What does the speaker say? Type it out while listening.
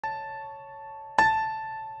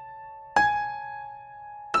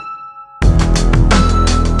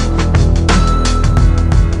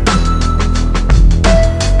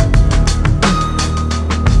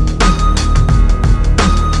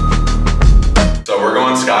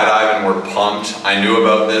skydiving, we're pumped. I knew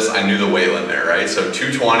about this, I knew the weight limit, right? So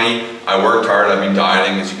 220, I worked hard, I've been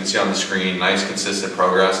dieting, as you can see on the screen, nice consistent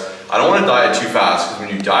progress. I don't want to diet too fast, because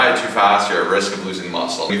when you diet too fast, you're at risk of losing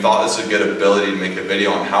muscle. We thought this would get a ability to make a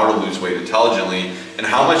video on how to lose weight intelligently, and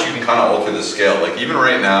how much you can kind of alter the scale. Like even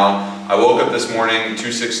right now, I woke up this morning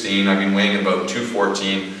 216, I've been weighing about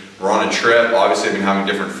 214. We're on a trip, obviously I've been having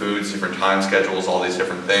different foods, different time schedules, all these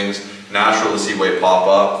different things. Natural to see weight pop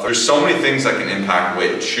up. There's so many things that can impact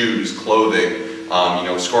weight. Shoes, clothing, you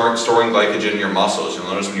know, storing glycogen in your muscles. You'll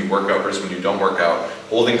notice when you work out versus when you don't work out.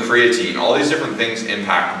 Holding creatine, all these different things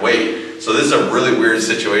impact weight. So this is a really weird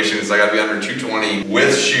situation because I gotta be under 220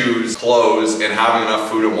 with shoes, clothes, and having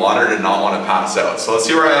enough food and water to not want to pass out. So let's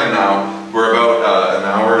see where I am now. We're about an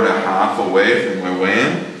hour and a half away from my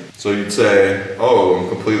weigh-in. So you'd say, oh, I'm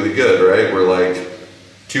completely good, right? We're like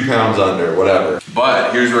 2 pounds under, whatever.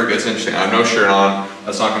 But here's where it gets interesting. I have no shirt on.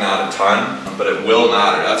 That's not gonna add a ton, but it will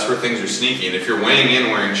matter. That's where things are sneaky. And if you're weighing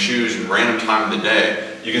in wearing shoes in random time of the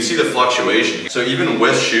day, you can see the fluctuation. So even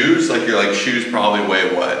with shoes, like your shoes probably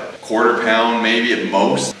weigh what? Quarter pound maybe at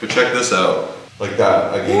most. But check this out. Like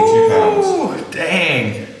that, I gained 2 pounds. Ooh,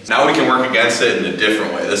 dang. Now we can work against it in a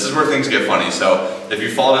different way. This is where things get funny. So if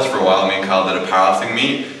you followed us for a while, me and Kyle did a powerlifting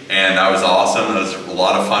meet, and that was awesome. That was a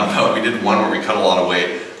lot of fun, but we did one where we cut a lot of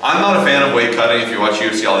weight. I'm not a fan of weight cutting. If you watch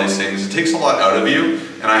UFC, all these things, it takes a lot out of you,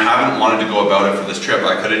 and I haven't wanted to go about it for this trip.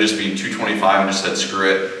 I could have just been 225 and just said, screw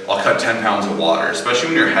it, I'll cut 10 pounds of water. Especially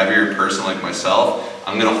when you're a heavier person like myself,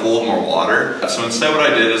 I'm gonna hold more water. So instead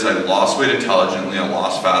what I did is I lost weight intelligently, I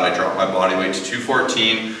lost fat, I dropped my body weight to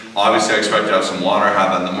 214. Obviously I expect to have some water,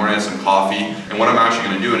 have that in the morning, have some coffee. And what I'm actually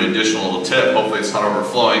gonna do, an additional little tip, hopefully it's not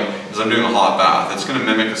overflowing, is I'm doing a hot bath. It's gonna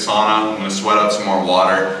mimic a sauna, I'm gonna sweat out some more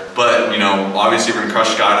water. But you know, obviously we're gonna crush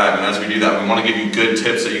skydiving. As we do that, we wanna give you good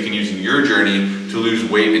tips that you can use in your journey to lose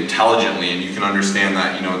weight intelligently, and you can understand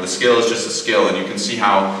that, you know, the scale is just a scale, and you can see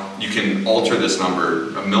how you can alter this number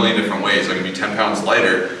a million different ways. I can be 10 pounds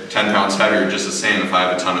lighter, 10 pounds heavier, just the same if I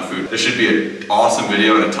have a ton of food. This should be an awesome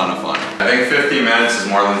video and a ton of fun. I think 15 minutes is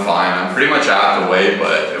more than fine. I'm pretty much at the weight,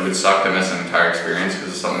 but it would suck to miss an entire experience because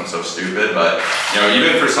it's something so stupid. But you know,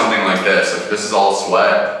 even for something like this, if this is all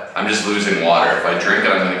sweat, I'm just losing water. If I drink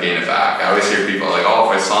it, I'm gonna gain it back. I always hear people like,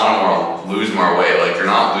 oh, if I sauna more, I'll lose more weight. Like, you're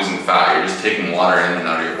not losing fat, you're just taking water in and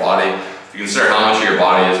out of your body. If you consider how much of your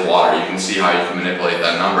body is water, you can see how you can manipulate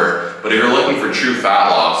that number. But if you're looking for true fat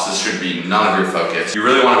loss, this should be none of your focus. You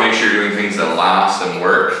really want to make sure you're doing things that last and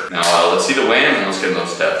work. Now, let's see the weigh-in and let's get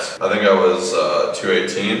those tips. I think I was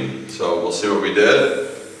 218, so we'll see what we did.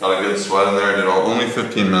 Got a good sweat in there, did only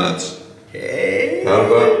 15 minutes. Hey. Got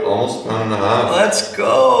about almost a pound and a half. Let's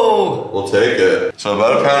go. We'll take it. So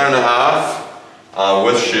about a pound and a half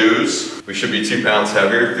with shoes. We should be 2 pounds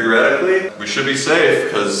heavier theoretically. We should be safe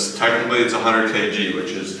because technically it's 100 kg,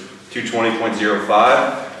 which is 220.05.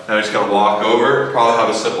 Now I just gotta walk over, probably have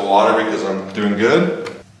a sip of water because I'm doing good.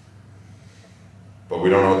 But we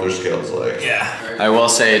don't know what their scale's like. Yeah. I will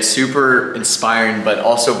say it's super inspiring, but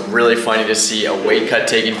also really funny to see a weight cut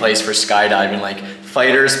taking place for skydiving. Like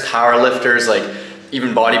fighters, powerlifters, like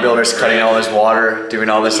even bodybuilders cutting all this water, doing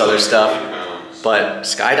all this other stuff. But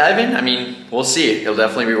skydiving, I mean, we'll see. It'll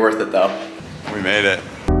definitely be worth it though. We made it.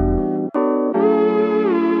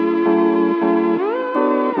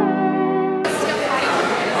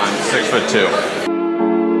 I'm 6'2".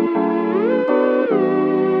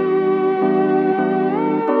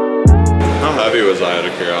 How heavy was I out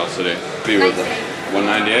of curiosity? Be with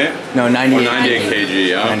 198? No, 98. 198 kg,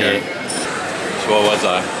 yeah, 98. okay. So what was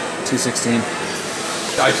I? 216.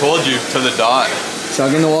 I told you to the dot.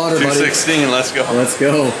 Chugging the water, buddy. 216, let's go. Let's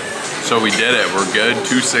go. So we did it, we're good,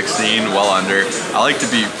 216, well under. I like to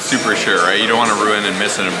be super sure, right? You don't want to ruin and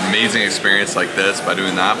miss an amazing experience like this by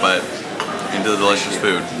doing that, but into the delicious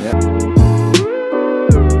food. Yeah.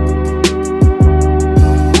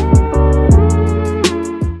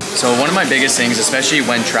 So one of my biggest things, especially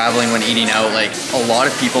when traveling, when eating out, like a lot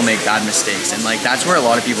of people make bad mistakes, and like that's where a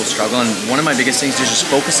lot of people struggle. And one of my biggest things is just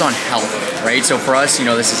focus on health, right? So for us, you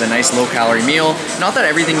know, this is a nice low calorie meal. Not that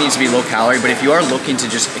everything needs to be low calorie, but if you are looking to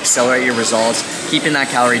just accelerate your results, keep in that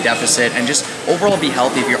calorie deficit, and just overall be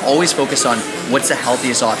healthy, if you're always focused on what's the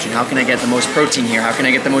healthiest option, how can I get the most protein here, how can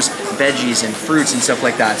I get the most veggies and fruits and stuff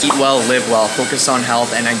like that. Eat well, live well, focus on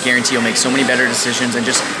health, and I guarantee you'll make so many better decisions and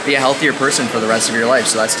just be a healthier person for the rest of your life.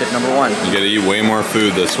 So that's tip number one. You gotta eat way more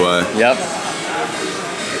food this way. Yep.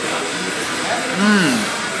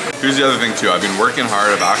 Here's the other thing too, I've been working hard,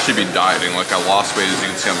 I've actually been dieting, like I lost weight as you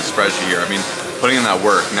can see on the spreadsheet here. I mean, putting in that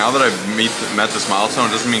work. Now that I've met this milestone,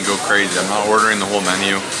 it doesn't mean go crazy. I'm not ordering the whole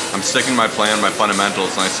menu. I'm sticking to my plan, my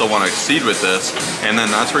fundamentals, and I still want to exceed with this. And then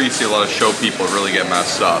that's where you see a lot of show people really get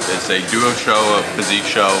messed up. Is they do a show, a physique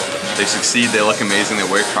show, they succeed, they look amazing, they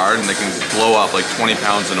work hard, and they can blow up like 20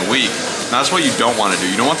 pounds in a week. And that's what you don't want to do.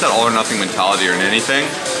 You don't want that all or nothing mentality or anything.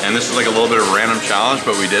 And this was like a little bit of a random challenge,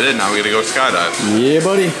 but we did it. Now we gotta go skydive. Yeah,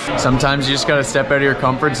 buddy. Sometimes you just gotta step out of your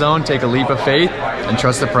comfort zone, take a leap of faith, and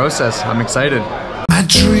trust the process. I'm excited. My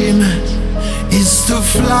dream is to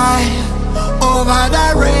fly over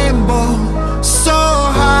the rainbow so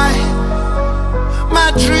high.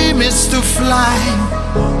 My dream is to fly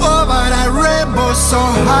over the rainbow so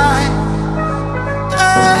high.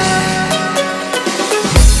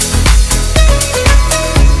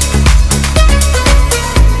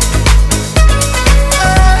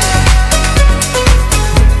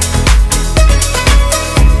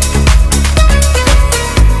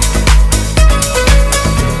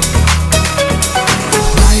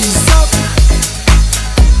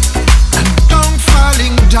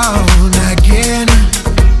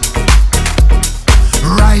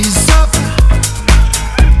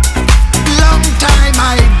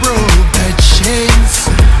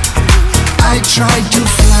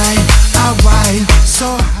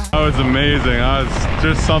 That was amazing. That was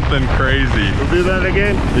just something crazy. We'll do that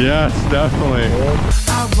again? Yes, definitely.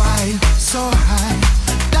 So high,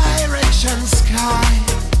 direction sky.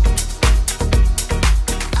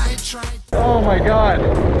 I tried. Oh my God,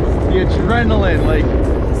 the adrenaline, like,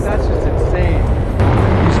 that's just insane.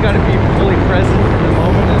 You just gotta be fully present in the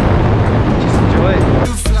moment and just enjoy it.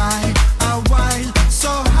 To fly a while so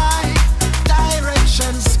high,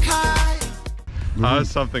 direction sky. That was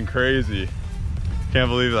something crazy. Can't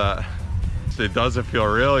believe that. It doesn't feel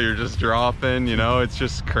real, you're just dropping, you know, it's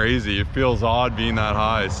just crazy. It feels odd being that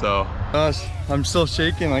high, so. Gosh, I'm still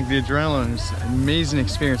shaking, like the adrenaline. It's an amazing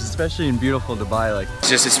experience, especially in beautiful Dubai. Like,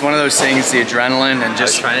 it's one of those things, the adrenaline and just. I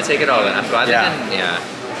was trying to take it all in. I'm glad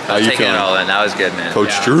How you taking it all in. That was good, man.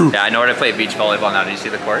 Coach Drew. Yeah, I know where to play beach volleyball now. Did you see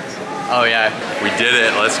the courts? Oh yeah. We did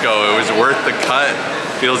it, let's go. It was worth the cut.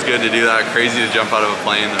 Feels good to do that. Crazy to jump out of a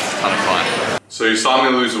plane. That's a ton of fun. So you saw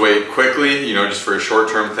me lose weight quickly, you know, just for a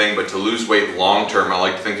short-term thing, but to lose weight long-term, I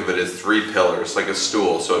like to think of it as 3 pillars, like a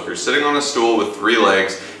stool. So if you're sitting on a stool with 3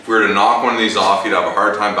 legs, if we were to knock one of these off, you'd have a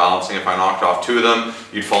hard time balancing. If I knocked off 2 of them,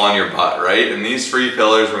 you'd fall on your butt, right? And these 3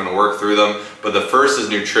 pillars, we're gonna work through them. But the first is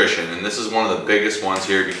nutrition, and this is one of the biggest ones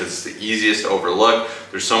here because it's the easiest to overlook.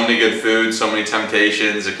 There's so many good foods, so many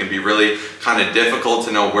temptations. It can be really kind of difficult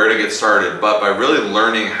to know where to get started. But by really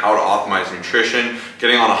learning how to optimize nutrition,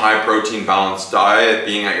 getting on a high protein balanced diet,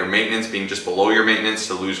 being at your maintenance, being just below your maintenance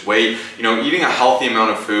to lose weight, you know, eating a healthy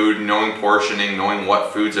amount of food, knowing portioning, knowing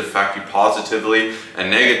what foods affect you positively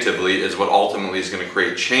and negatively is what ultimately is going to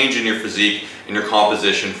create change in your physique and your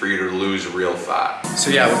composition for you to lose real fat.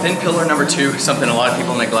 So yeah, within pillar number 2, something a lot of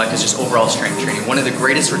people neglect is just overall strength training. One of the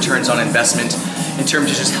greatest returns on investment in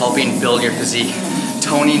terms of just helping build your physique,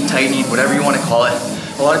 toning, tightening, whatever you want to call it.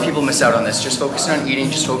 A lot of people miss out on this, just focusing on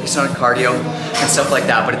eating, just focusing on cardio and stuff like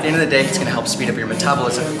that. But at the end of the day, it's gonna help speed up your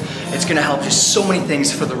metabolism. It's gonna help just so many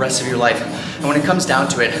things for the rest of your life. And when it comes down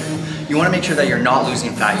to it, you wanna make sure that you're not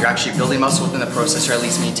losing fat. You're actually building muscle within the process, or at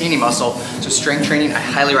least maintaining muscle. So strength training, I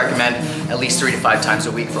highly recommend at least 3 to 5 times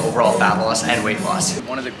a week for overall fat loss and weight loss.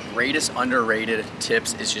 One of the greatest underrated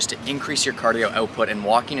tips is just to increase your cardio output, and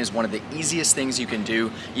walking is one of the easiest things you can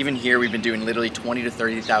do. Even here, we've been doing literally 20 to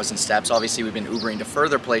 30,000 steps. Obviously, we've been Ubering to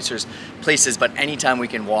further places, but anytime we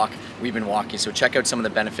can walk, we've been walking. So check out some of the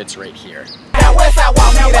benefits right here.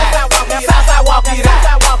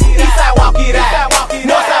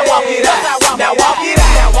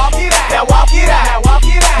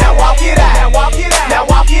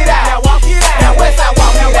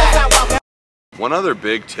 One other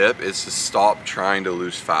big tip is to stop trying to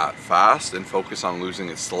lose fat fast and focus on losing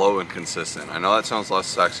it slow and consistent. I know that sounds less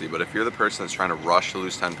sexy, but if you're the person that's trying to rush to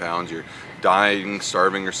lose 10 pounds, you're dieting,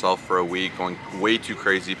 starving yourself for a week, going way too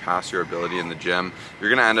crazy past your ability in the gym, you're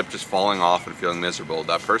gonna end up just falling off and feeling miserable.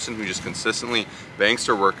 That person who just consistently banks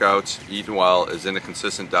their workouts, eats well, is in a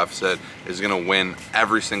consistent deficit, is gonna win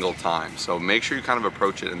every single time. So make sure you kind of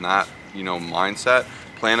approach it in that, you know, mindset.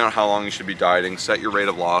 Plan out how long you should be dieting, set your rate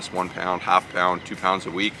of loss, 1 pound, half pound, 2 pounds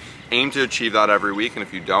a week. Aim to achieve that every week, and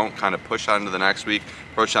if you don't, kind of push that into the next week,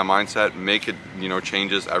 approach that mindset, make it, you know,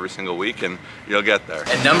 changes every single week, and you'll get there.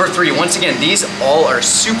 And number 3, once again, these all are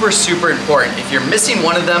super, super important. If you're missing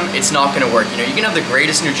one of them, it's not gonna work. You know, you can have the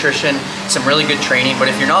greatest nutrition, some really good training, but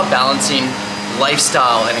if you're not balancing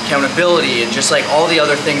lifestyle and accountability and just like all the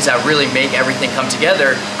other things that really make everything come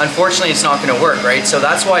together, unfortunately it's not going to work, right? So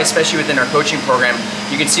that's why, especially within our coaching program,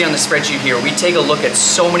 you can see on the spreadsheet here, we take a look at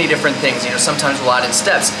so many different things. You know, sometimes we'll add in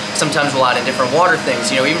steps, sometimes we'll add in different water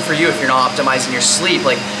things. You know, even for you, if you're not optimizing your sleep,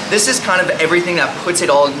 like this is kind of everything that puts it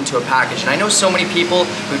all into a package. And I know so many people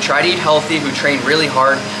who try to eat healthy, who train really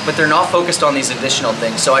hard, but they're not focused on these additional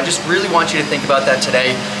things. So I just really want you to think about that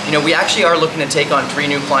today. You know, we actually are looking to take on 3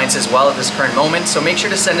 new clients as well at this current moment. So make sure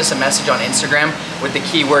to send us a message on Instagram with the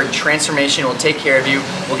keyword transformation. We'll take care of you.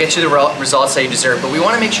 We'll get you the results that you deserve. But we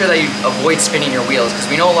want to make sure that you avoid spinning your wheels, because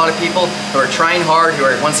we know a lot of people who are trying hard, who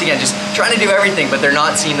are once again just trying to do everything, but they're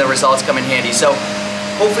not seeing the results come in handy. So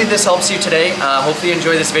hopefully this helps you today. Hopefully you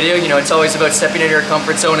enjoy this video. You know, it's always about stepping into your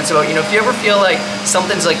comfort zone. It's about, you know, if you ever feel like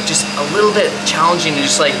something's like just a little bit challenging and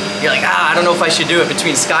just like, you're like, I don't know if I should do it,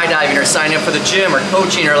 between skydiving or signing up for the gym or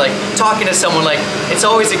coaching or like talking to someone, like it's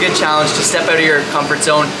always a good challenge to step out of your comfort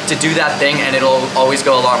zone, to do that thing, and it'll always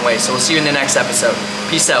go a long way. So we'll see you in the next episode.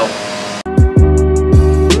 Peace out.